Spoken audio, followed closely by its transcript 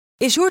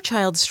Is your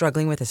child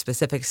struggling with a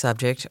specific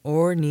subject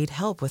or need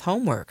help with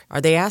homework?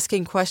 Are they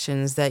asking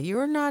questions that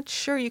you're not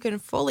sure you can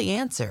fully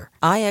answer?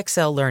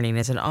 IXL Learning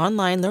is an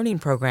online learning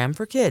program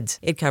for kids.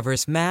 It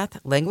covers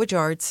math, language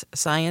arts,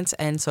 science,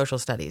 and social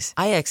studies.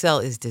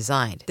 IXL is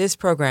designed. This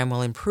program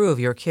will improve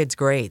your kids'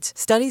 grades.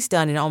 Studies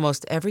done in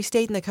almost every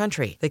state in the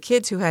country. The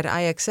kids who had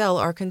IXL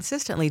are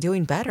consistently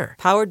doing better.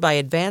 Powered by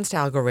advanced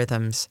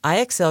algorithms,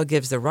 IXL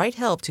gives the right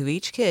help to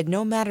each kid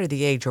no matter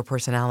the age or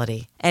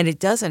personality. And it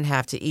doesn't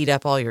have to eat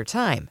up all your time.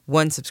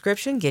 One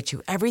subscription gets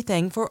you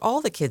everything for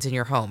all the kids in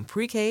your home,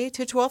 pre-K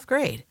to 12th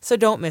grade. So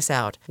don't miss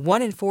out.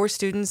 1 in 4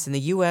 students in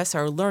the U.S.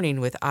 are learning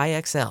with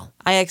IXL.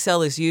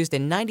 IXL is used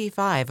in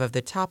 95 of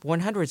the top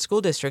 100 school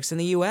districts in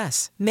the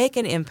U.S. Make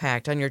an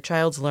impact on your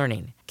child's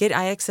learning. Get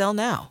IXL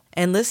now.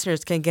 And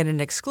listeners can get an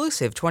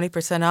exclusive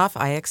 20% off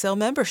IXL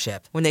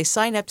membership when they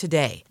sign up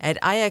today at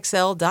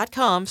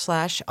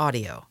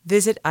IXL.com/audio.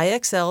 Visit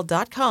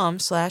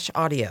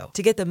IXL.com/audio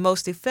to get the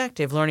most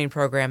effective learning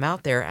program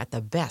out there at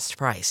the best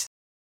price.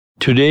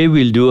 Today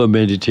we'll do a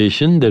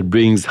meditation that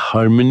brings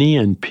harmony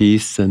and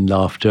peace and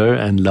laughter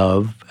and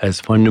love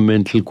as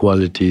fundamental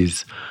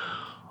qualities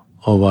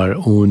of our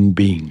own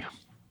being.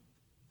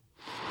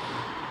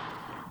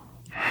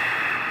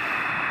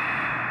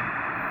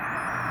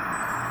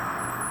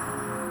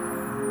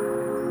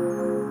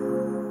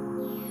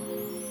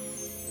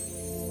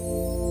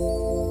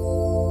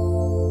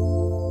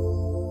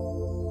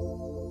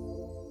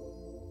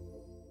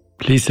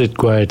 Please sit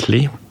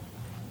quietly.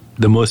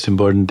 The most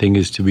important thing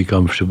is to be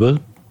comfortable.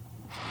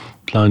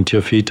 Plant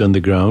your feet on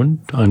the ground,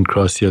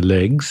 uncross your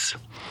legs.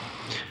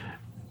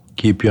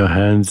 Keep your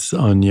hands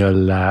on your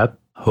lap,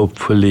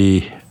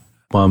 hopefully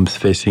palms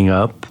facing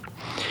up.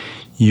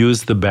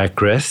 Use the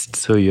backrest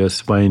so your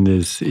spine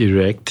is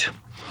erect.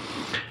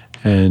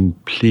 And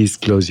please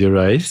close your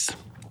eyes.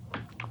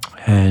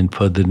 And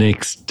for the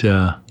next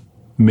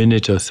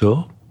minute or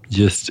so,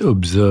 just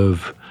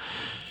observe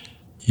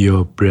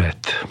your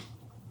breath.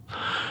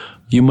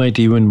 You might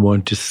even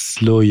want to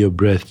slow your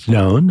breath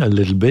down a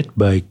little bit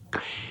by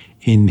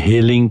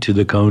inhaling to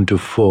the count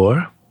of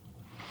 4,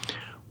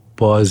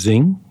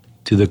 pausing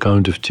to the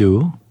count of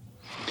 2,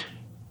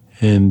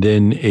 and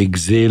then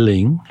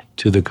exhaling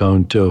to the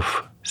count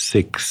of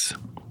 6.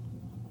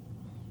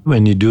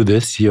 When you do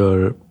this,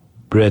 your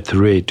breath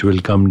rate will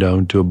come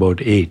down to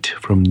about 8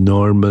 from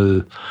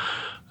normal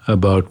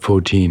about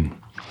 14.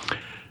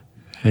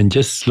 And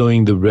just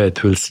slowing the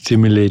breath will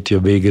stimulate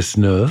your vagus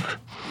nerve.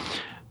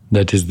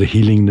 That is the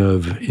healing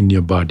nerve in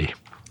your body.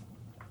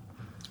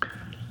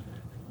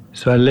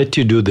 So I'll let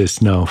you do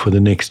this now for the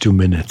next 2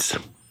 minutes.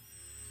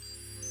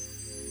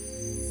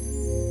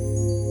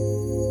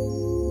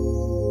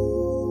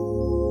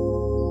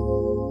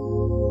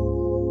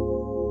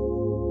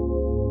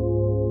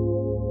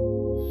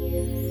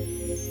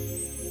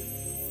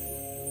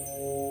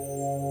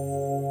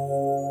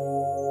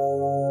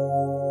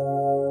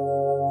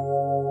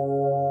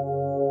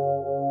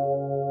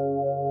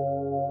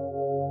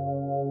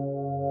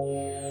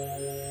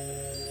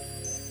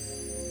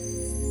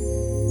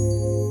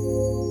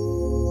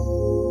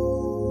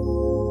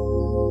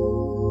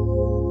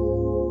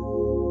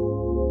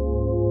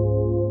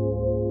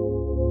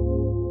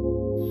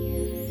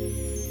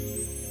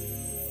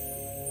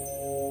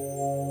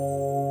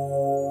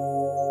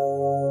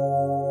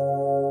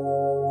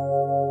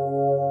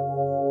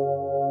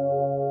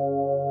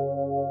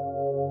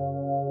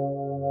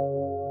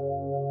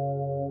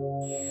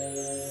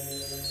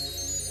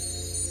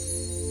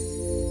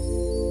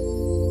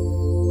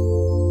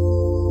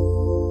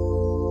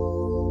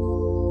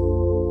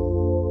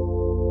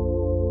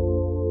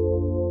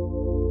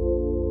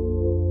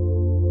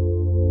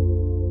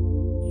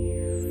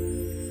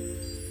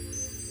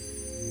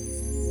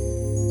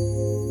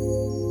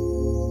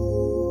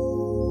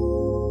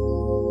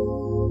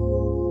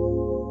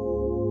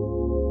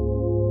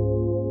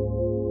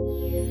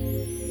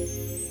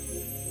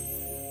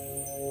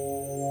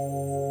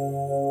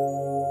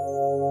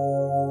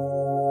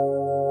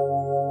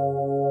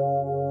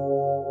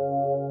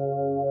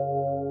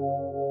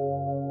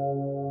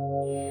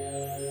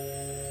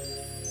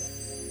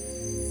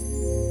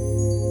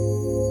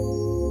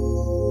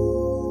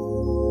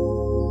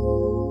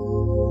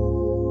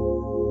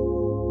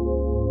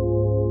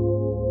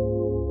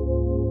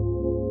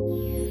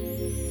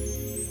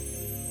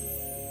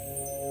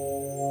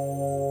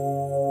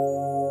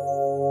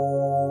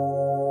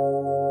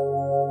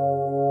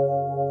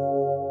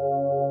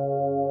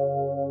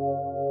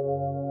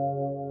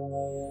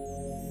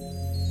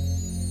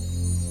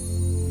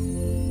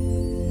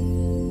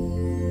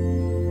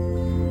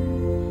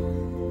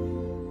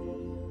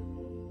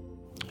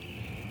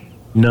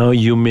 Now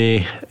you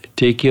may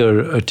take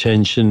your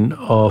attention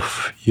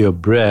off your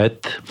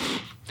breath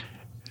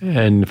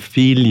and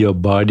feel your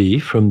body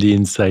from the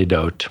inside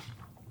out.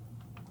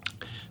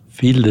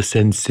 Feel the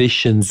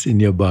sensations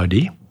in your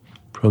body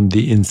from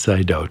the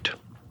inside out.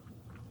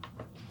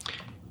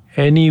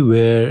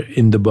 Anywhere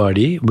in the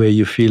body where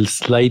you feel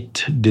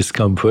slight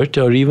discomfort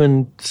or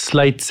even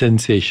slight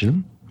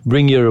sensation,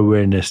 bring your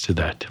awareness to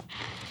that.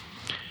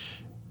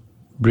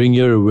 bring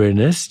your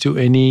awareness to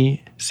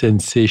any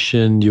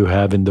sensation you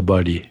have in the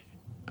body.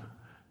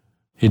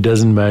 It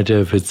doesn't matter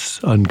if it's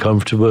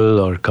uncomfortable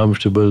or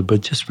comfortable,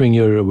 but just bring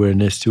your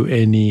awareness to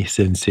any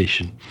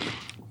sensation.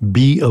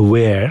 Be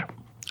aware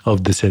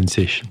of the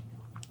sensation.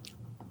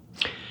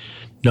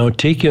 Now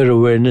take your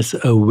awareness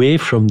away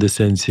from the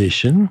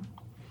sensation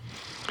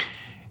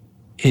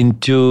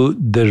into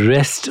the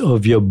rest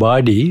of your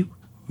body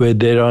where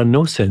there are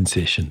no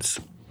sensations.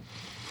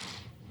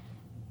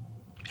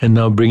 And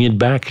now bring it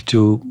back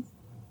to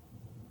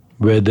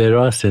where there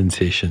are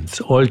sensations.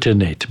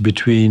 Alternate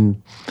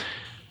between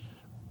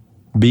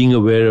being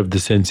aware of the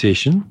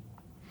sensation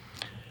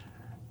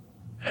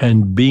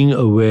and being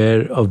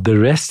aware of the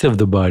rest of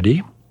the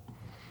body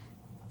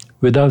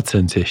without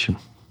sensation.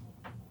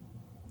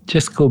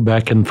 Just go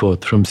back and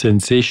forth from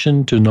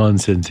sensation to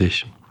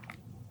non-sensation.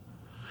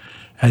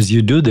 As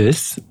you do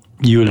this,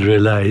 you will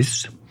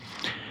realize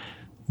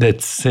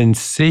that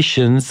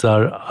sensations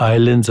are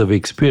islands of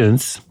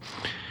experience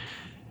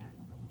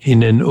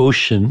in an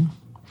ocean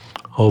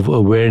of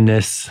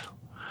awareness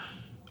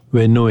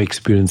where no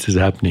experience is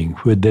happening,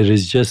 where there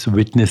is just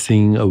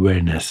witnessing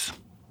awareness.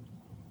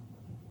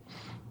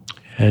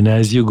 And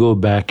as you go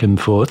back and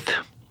forth,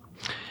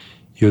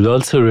 you'll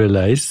also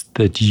realize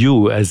that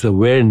you, as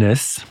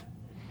awareness,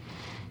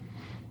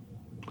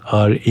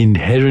 are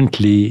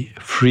inherently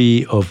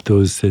free of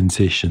those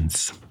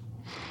sensations.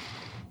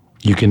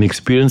 You can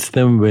experience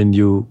them when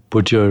you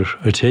put your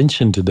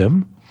attention to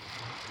them,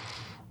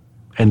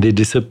 and they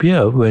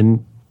disappear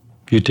when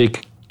you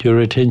take your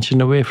attention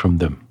away from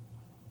them.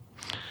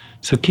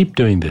 So keep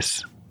doing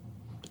this.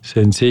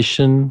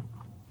 Sensation,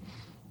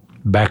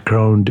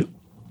 background,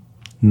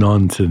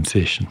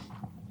 non-sensation.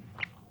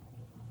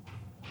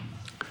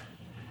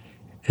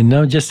 And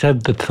now just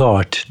have the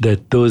thought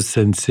that those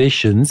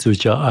sensations,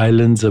 which are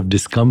islands of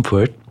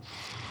discomfort,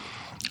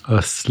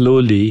 are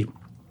slowly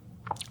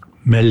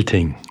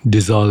melting,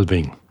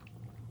 dissolving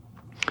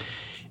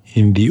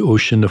in the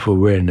ocean of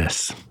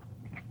awareness.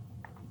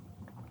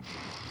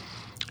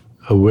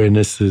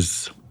 Awareness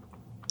is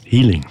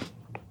healing,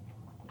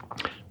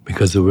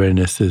 because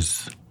awareness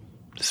is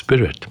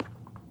spirit.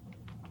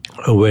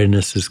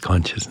 Awareness is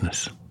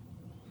consciousness.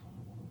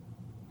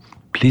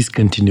 Please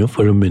continue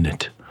for a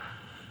minute,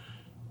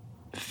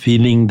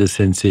 feeling the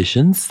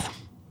sensations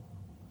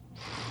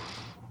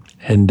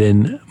and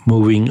then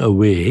moving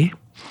away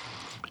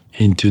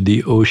into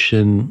the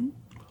ocean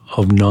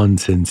of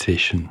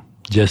non-sensation,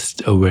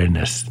 just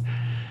awareness.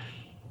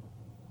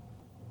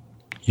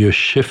 You're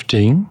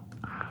shifting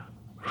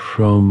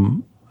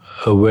from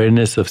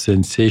awareness of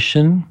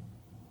sensation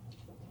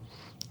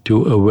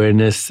to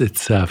awareness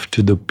itself,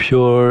 to the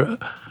pure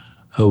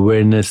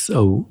awareness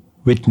of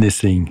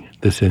witnessing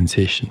the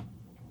sensation.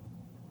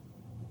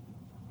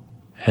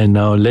 And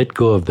now let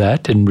go of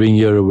that and bring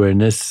your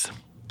awareness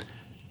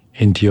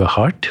into your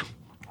heart.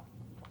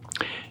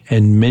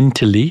 And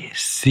mentally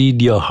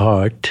seed your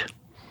heart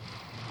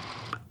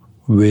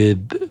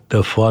with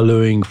the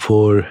following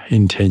 4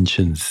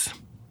 intentions: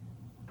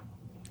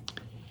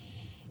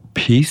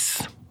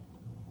 peace,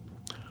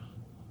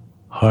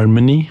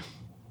 harmony,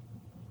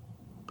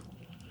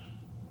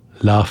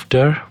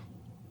 laughter,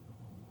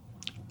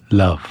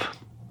 love.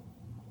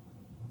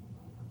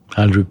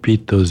 I'll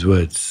repeat those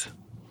words.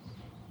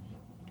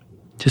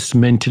 Just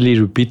mentally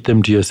repeat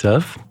them to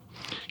yourself,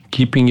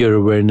 keeping your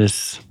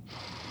awareness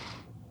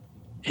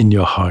in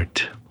your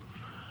heart,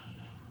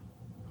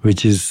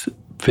 which is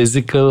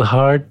physical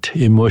heart,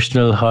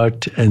 emotional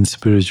heart, and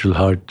spiritual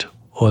heart,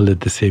 all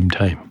at the same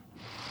time.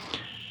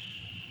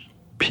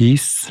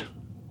 Peace,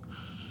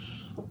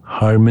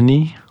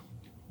 harmony,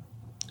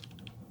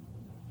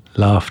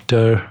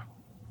 laughter,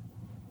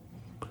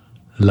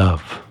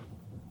 love.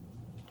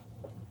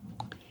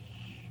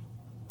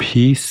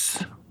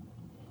 Peace,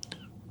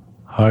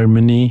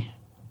 harmony,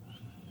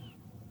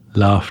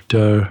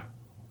 laughter,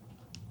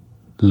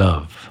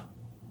 love.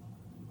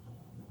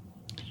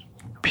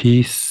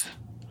 Peace,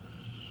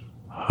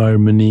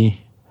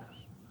 harmony,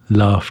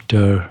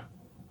 laughter,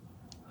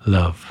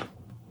 love.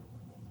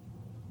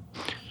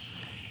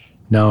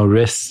 Now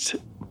rest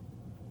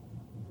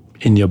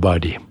in your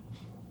body.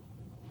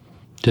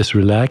 Just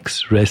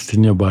relax, rest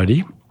in your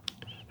body,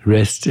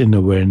 rest in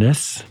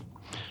awareness,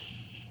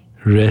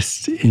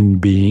 rest in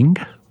being,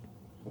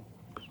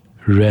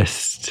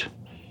 rest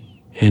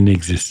in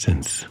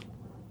existence.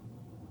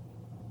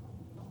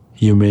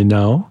 You may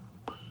now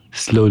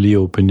slowly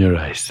open your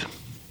eyes.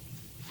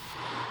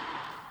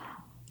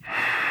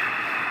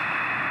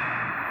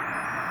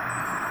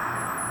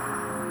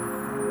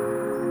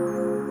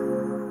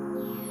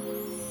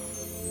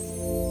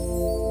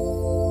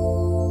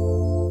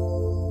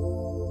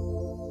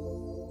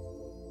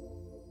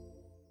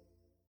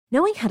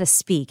 Knowing how to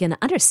speak and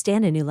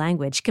understand a new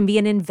language can be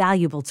an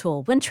invaluable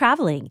tool when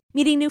traveling,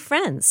 meeting new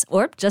friends,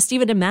 or just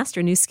even to master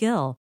a new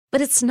skill. But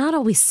it's not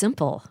always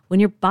simple when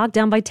you're bogged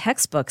down by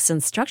textbooks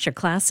and structure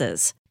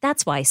classes.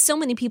 That's why so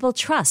many people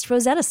trust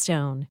Rosetta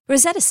Stone.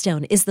 Rosetta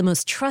Stone is the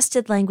most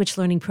trusted language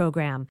learning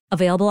program,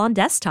 available on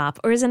desktop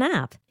or as an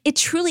app. It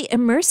truly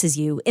immerses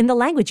you in the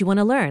language you want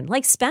to learn,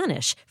 like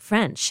Spanish,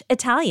 French,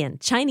 Italian,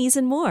 Chinese,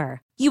 and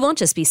more. You won't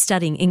just be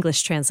studying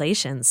English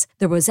translations.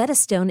 The Rosetta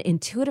Stone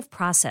intuitive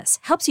process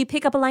helps you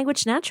pick up a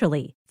language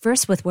naturally,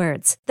 first with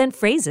words, then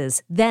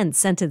phrases, then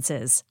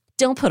sentences.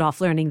 Don't put off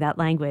learning that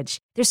language.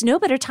 There's no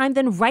better time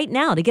than right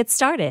now to get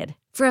started.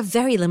 For a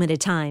very limited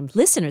time,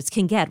 listeners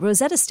can get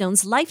Rosetta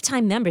Stone's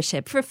lifetime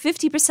membership for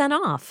 50%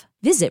 off.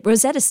 Visit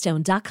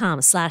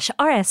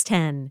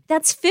rosettastone.com/rs10.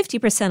 That's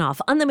 50%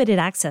 off unlimited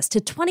access to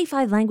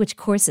 25 language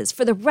courses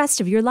for the rest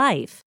of your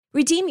life.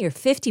 Redeem your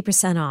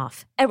 50%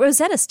 off at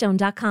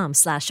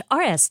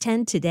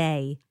rosettastone.com/rs10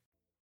 today.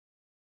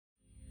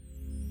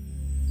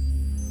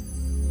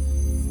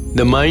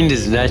 The mind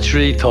is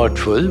naturally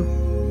thoughtful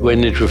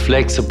when it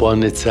reflects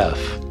upon itself.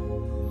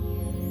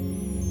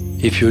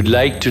 If you'd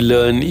like to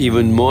learn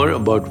even more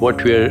about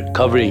what we're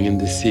covering in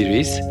this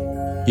series,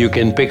 you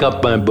can pick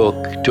up my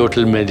book,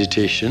 Total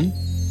Meditation: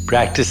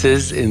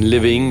 Practices in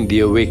Living the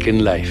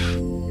Awakened Life.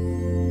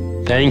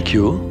 Thank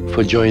you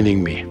for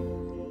joining me.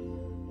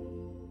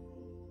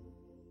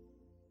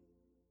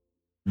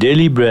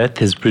 Daily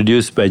Breath is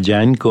produced by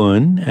Jan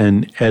Cohen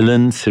and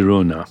Ellen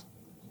Sirona,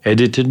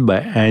 edited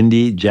by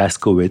Andy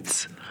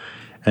Jaskowitz,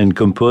 and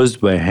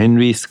composed by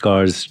Henry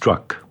Scars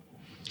Struck.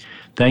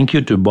 Thank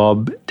you to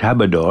Bob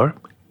Tabador,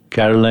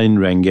 Caroline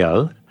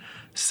Rangel,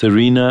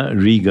 Serena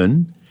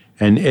Regan,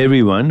 and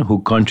everyone who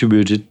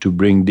contributed to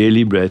bring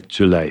Daily Breath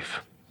to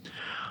life.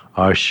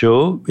 Our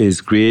show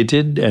is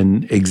created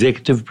and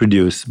executive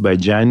produced by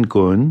Jan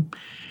Cohen,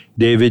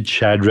 David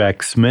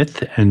Shadrach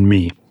Smith, and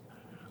me.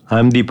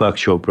 I'm Deepak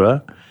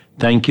Chopra.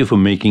 Thank you for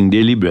making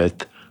Daily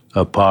Breath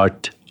a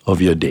part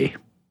of your day.